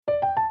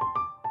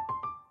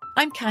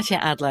I'm Katya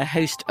Adler,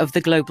 host of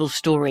The Global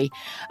Story.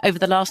 Over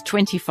the last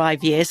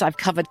 25 years, I've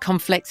covered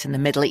conflicts in the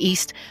Middle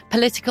East,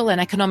 political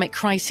and economic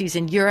crises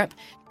in Europe,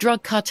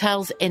 drug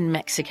cartels in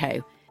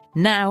Mexico.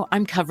 Now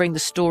I'm covering the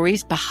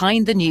stories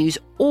behind the news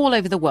all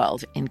over the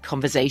world in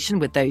conversation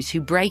with those who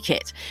break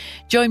it.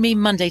 Join me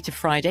Monday to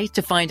Friday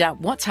to find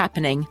out what's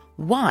happening,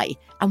 why,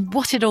 and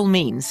what it all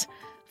means.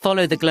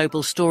 Follow The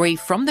Global Story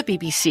from the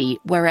BBC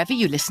wherever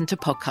you listen to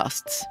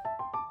podcasts.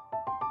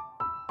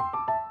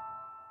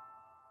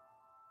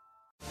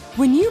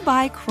 When you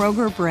buy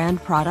Kroger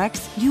brand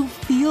products, you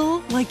feel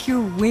like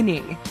you're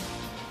winning.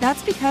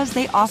 That's because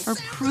they offer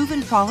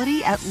proven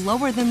quality at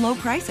lower than low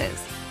prices.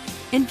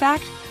 In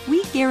fact,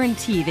 we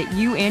guarantee that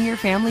you and your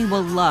family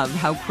will love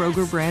how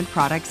Kroger brand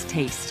products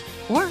taste,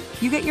 or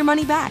you get your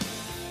money back.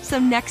 So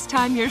next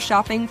time you're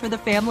shopping for the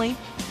family,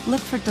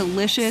 look for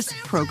delicious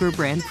Kroger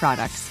brand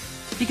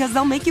products, because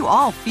they'll make you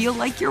all feel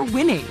like you're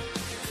winning.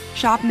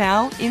 Shop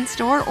now,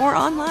 in-store, or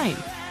online.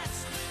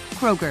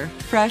 Kroger,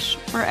 fresh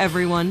for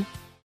everyone.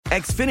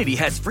 Xfinity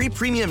has free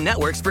premium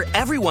networks for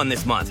everyone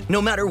this month,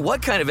 no matter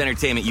what kind of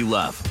entertainment you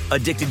love.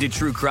 Addicted to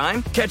true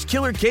crime? Catch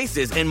killer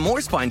cases and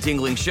more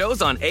spine-tingling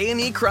shows on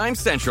A&E Crime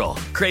Central.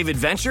 Crave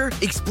adventure?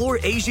 Explore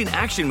Asian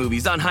action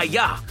movies on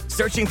Hayya.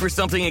 Searching for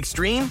something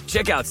extreme?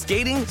 Check out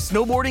skating,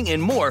 snowboarding,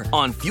 and more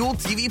on Fuel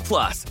TV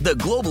Plus, the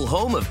global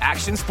home of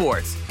action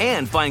sports.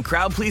 And find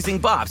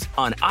crowd-pleasing bops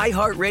on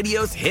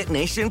iHeartRadio's Hit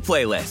Nation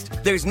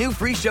playlist. There's new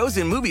free shows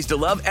and movies to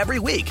love every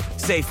week.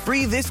 Say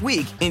free this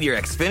week in your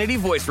Xfinity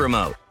voice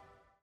remote.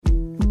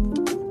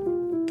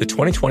 The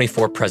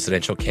 2024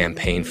 presidential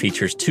campaign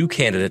features two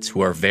candidates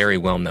who are very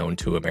well known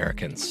to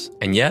Americans.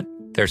 And yet,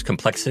 there's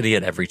complexity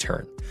at every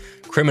turn.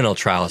 Criminal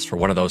trials for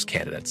one of those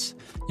candidates.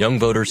 Young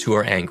voters who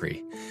are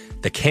angry.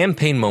 The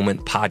Campaign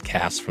Moment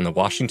podcast from the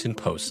Washington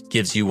Post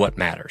gives you what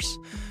matters.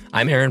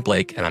 I'm Aaron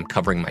Blake, and I'm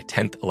covering my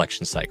 10th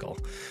election cycle.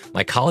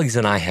 My colleagues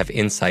and I have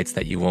insights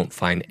that you won't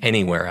find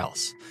anywhere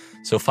else.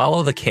 So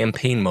follow The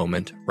Campaign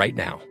Moment right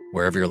now,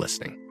 wherever you're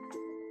listening.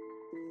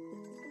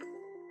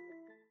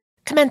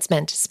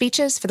 Commencement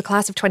Speeches for the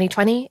Class of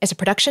 2020 is a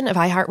production of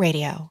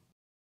iHeartRadio.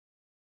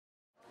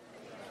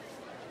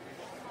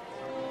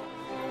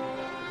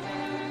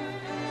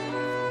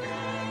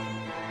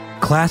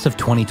 Class of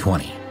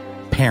 2020,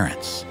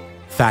 parents,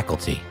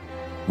 faculty,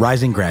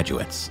 rising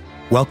graduates,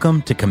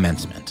 welcome to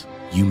commencement.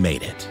 You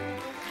made it.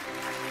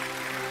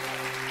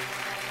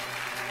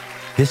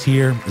 This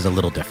year is a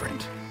little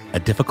different, a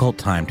difficult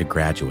time to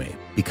graduate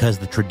because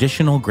the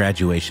traditional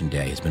graduation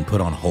day has been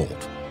put on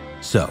hold.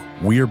 So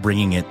we're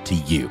bringing it to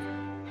you,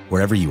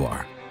 wherever you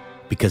are,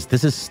 because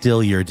this is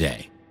still your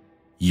day,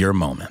 your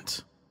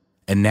moment.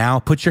 And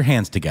now put your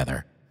hands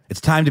together. It's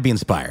time to be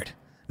inspired.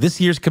 This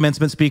year's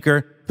commencement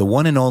speaker, the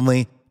one and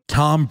only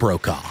Tom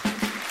Brokaw.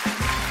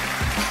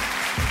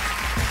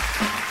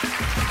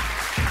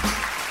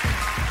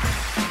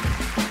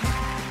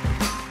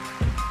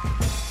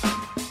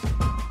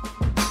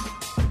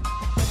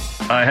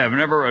 I have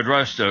never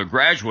addressed a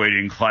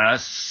graduating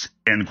class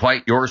in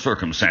quite your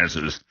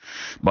circumstances.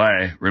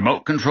 By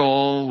remote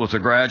control with the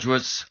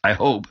graduates, I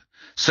hope,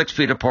 6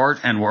 feet apart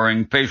and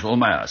wearing facial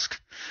masks.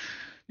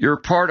 You're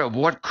part of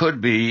what could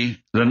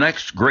be the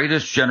next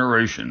greatest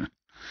generation.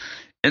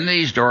 In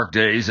these dark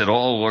days, it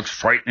all looks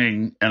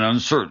frightening and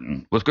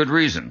uncertain, with good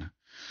reason.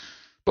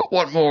 But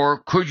what more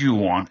could you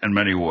want in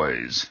many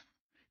ways?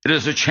 It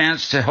is a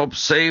chance to help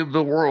save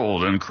the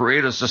world and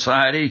create a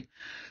society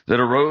that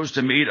arose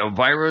to meet a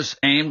virus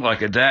aimed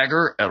like a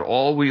dagger at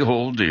all we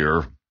hold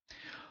dear.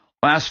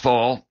 Last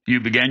fall, you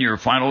began your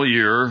final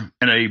year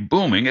in a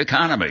booming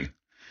economy.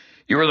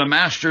 You are the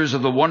masters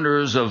of the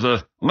wonders of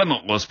the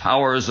limitless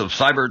powers of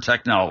cyber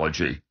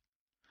technology.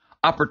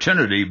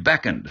 Opportunity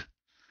beckoned.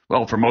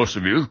 Well, for most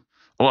of you,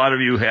 a lot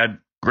of you had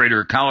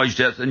greater college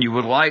debt than you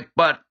would like,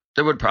 but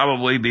there would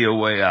probably be a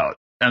way out.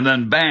 And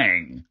then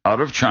bang,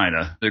 out of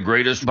China, the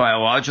greatest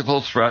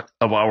biological threat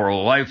of our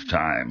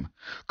lifetime,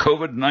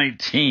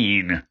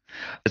 COVID-19.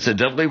 It's a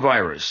deadly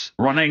virus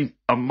running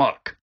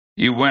amok.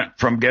 You went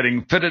from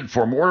getting fitted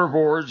for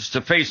mortarboards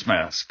to face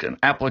masks and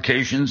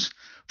applications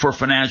for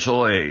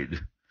financial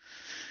aid.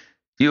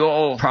 You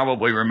all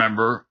probably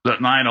remember that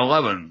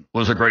 9/11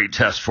 was a great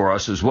test for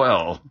us as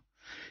well.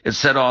 It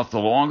set off the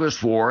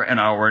longest war in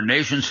our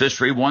nation's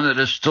history, one that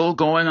is still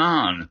going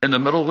on in the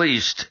Middle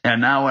East and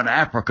now in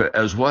Africa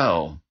as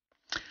well.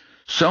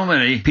 So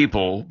many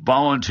people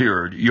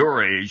volunteered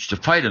your age to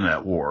fight in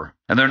that war,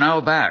 and they're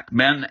now back,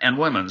 men and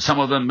women, some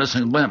of them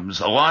missing limbs,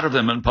 a lot of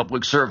them in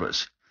public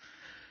service.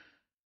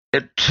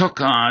 It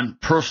took on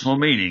personal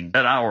meaning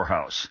at our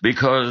house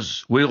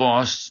because we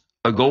lost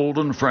a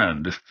golden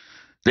friend.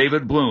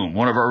 David Bloom,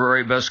 one of our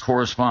very best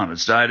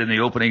correspondents, died in the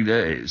opening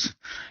days.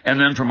 And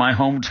then from my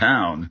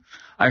hometown,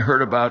 I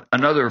heard about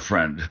another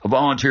friend, a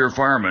volunteer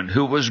fireman,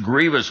 who was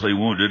grievously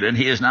wounded, and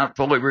he is not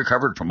fully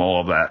recovered from all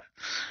of that.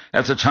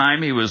 At the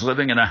time, he was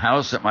living in a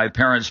house that my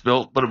parents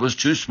built, but it was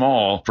too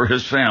small for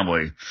his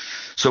family.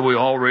 So we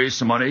all raised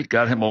some money,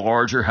 got him a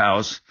larger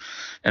house,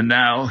 and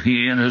now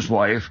he and his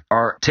wife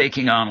are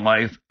taking on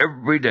life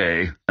every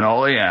day, and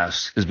all he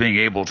asks is being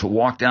able to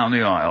walk down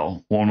the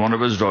aisle when one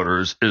of his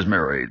daughters is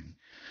married.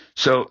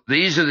 So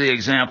these are the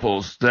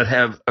examples that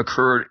have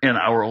occurred in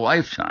our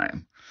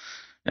lifetime.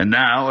 And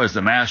now, as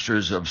the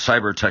masters of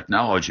cyber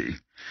technology,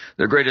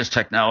 the greatest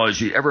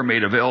technology ever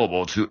made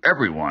available to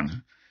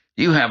everyone,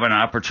 you have an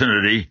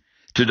opportunity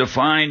to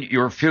define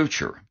your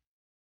future.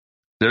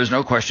 There's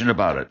no question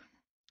about it.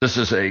 This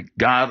is a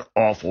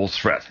god-awful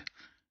threat,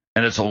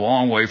 and it's a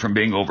long way from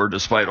being over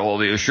despite all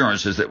the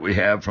assurances that we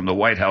have from the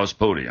White House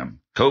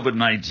podium.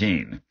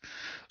 COVID-19,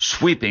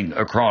 sweeping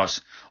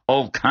across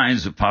all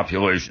kinds of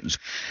populations.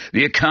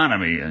 The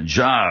economy and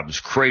jobs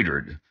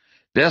cratered.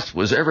 Death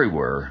was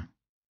everywhere.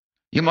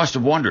 You must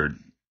have wondered,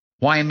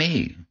 why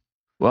me?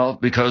 Well,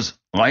 because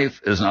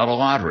life is not a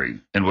lottery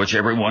in which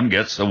everyone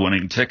gets a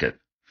winning ticket.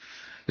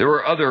 There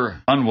were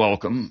other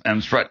unwelcome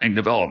and threatening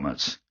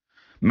developments,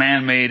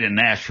 man-made and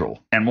natural,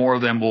 and more of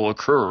them will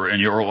occur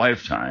in your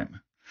lifetime.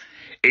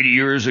 80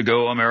 years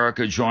ago,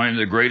 America joined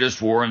the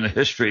greatest war in the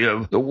history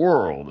of the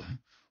world,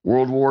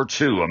 World War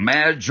II. A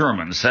mad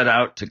German set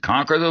out to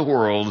conquer the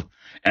world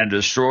and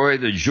destroy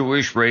the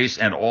Jewish race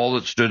and all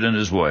that stood in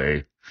his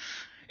way.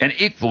 An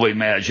equally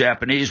mad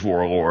Japanese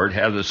warlord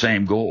had the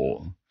same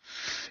goal.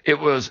 It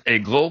was a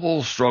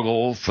global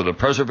struggle for the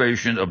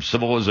preservation of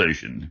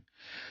civilization.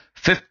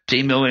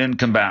 50 million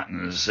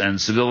combatants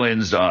and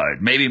civilians died,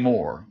 maybe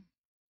more.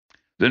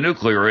 The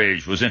nuclear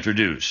age was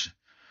introduced.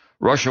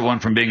 Russia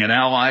went from being an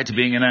ally to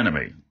being an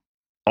enemy.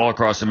 All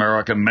across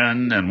America,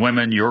 men and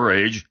women your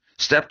age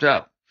stepped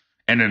up,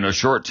 and in a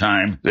short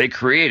time, they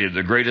created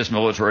the greatest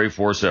military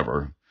force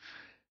ever.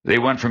 They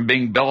went from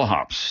being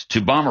bellhops to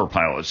bomber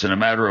pilots in a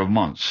matter of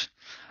months.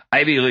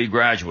 Ivy League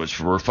graduates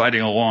were fighting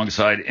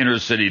alongside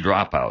inner-city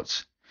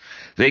dropouts.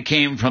 They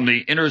came from the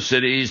inner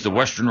cities, the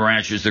western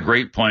ranches, the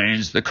Great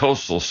Plains, the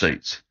coastal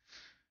states.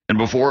 And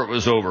before it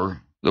was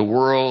over, the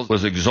world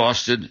was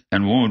exhausted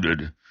and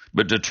wounded,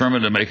 but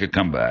determined to make a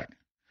comeback.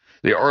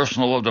 The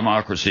arsenal of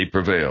democracy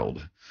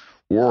prevailed.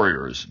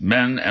 Warriors,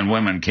 men and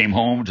women came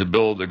home to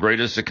build the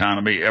greatest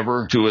economy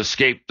ever, to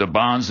escape the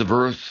bonds of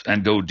earth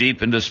and go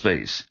deep into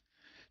space,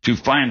 to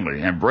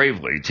finally and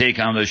bravely take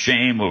on the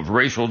shame of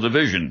racial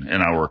division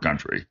in our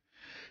country,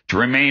 to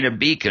remain a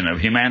beacon of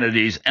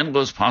humanity's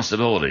endless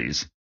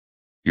possibilities.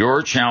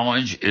 Your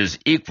challenge is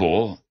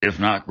equal, if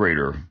not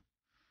greater.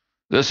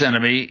 This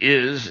enemy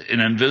is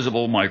an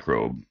invisible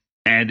microbe,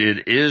 and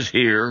it is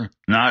here,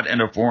 not in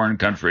a foreign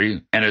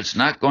country, and it's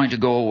not going to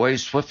go away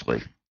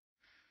swiftly.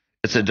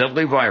 It's a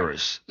deadly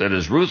virus that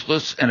is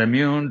ruthless and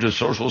immune to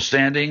social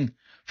standing,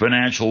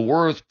 financial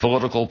worth,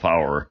 political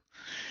power.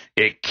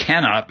 It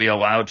cannot be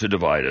allowed to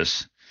divide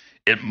us.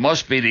 It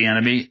must be the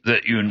enemy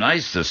that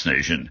unites this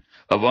nation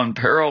of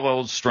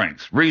unparalleled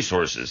strength,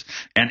 resources,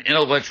 and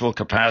intellectual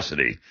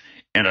capacity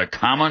in a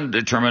common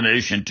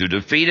determination to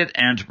defeat it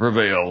and to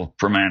prevail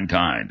for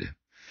mankind.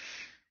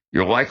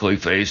 You'll likely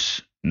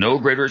face no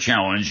greater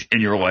challenge in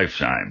your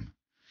lifetime.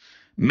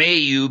 May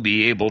you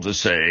be able to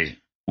say,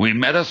 we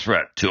met a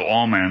threat to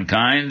all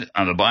mankind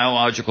on the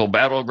biological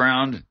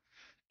battleground,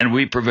 and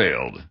we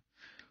prevailed.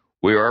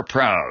 We are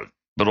proud,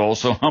 but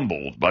also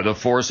humbled by the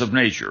force of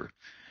nature,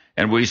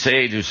 and we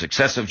say to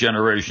successive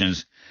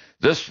generations,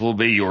 this will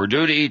be your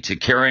duty to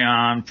carry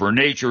on, for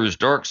nature's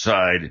dark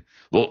side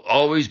will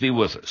always be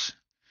with us.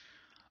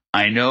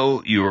 I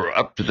know you are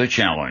up to the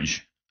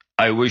challenge.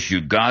 I wish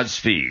you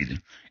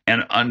Godspeed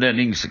and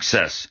unending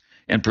success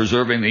in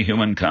preserving the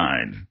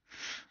humankind.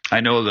 I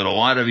know that a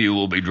lot of you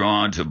will be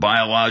drawn to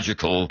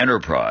biological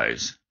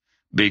enterprise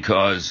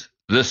because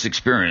this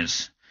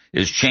experience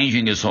is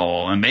changing us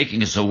all and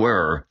making us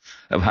aware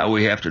of how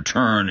we have to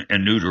turn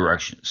in new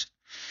directions.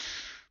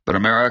 But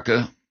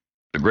America,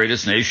 the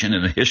greatest nation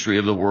in the history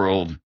of the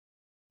world,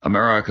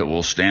 America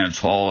will stand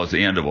tall at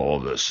the end of all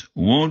of this,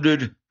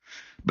 wounded,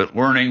 but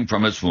learning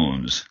from its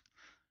wounds.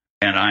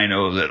 And I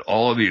know that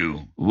all of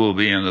you will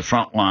be in the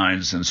front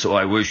lines, and so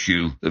I wish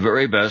you the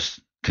very best.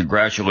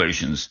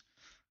 Congratulations.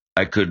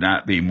 I could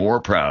not be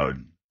more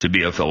proud to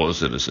be a fellow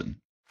citizen.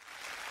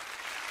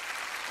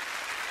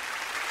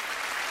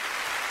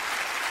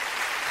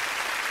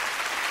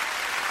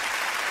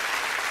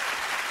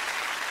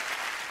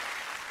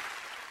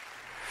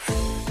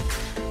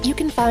 You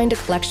can find a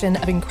collection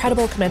of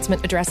incredible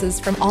commencement addresses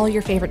from all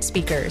your favorite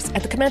speakers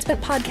at the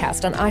Commencement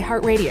Podcast on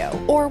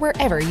iHeartRadio or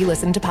wherever you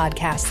listen to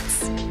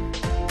podcasts.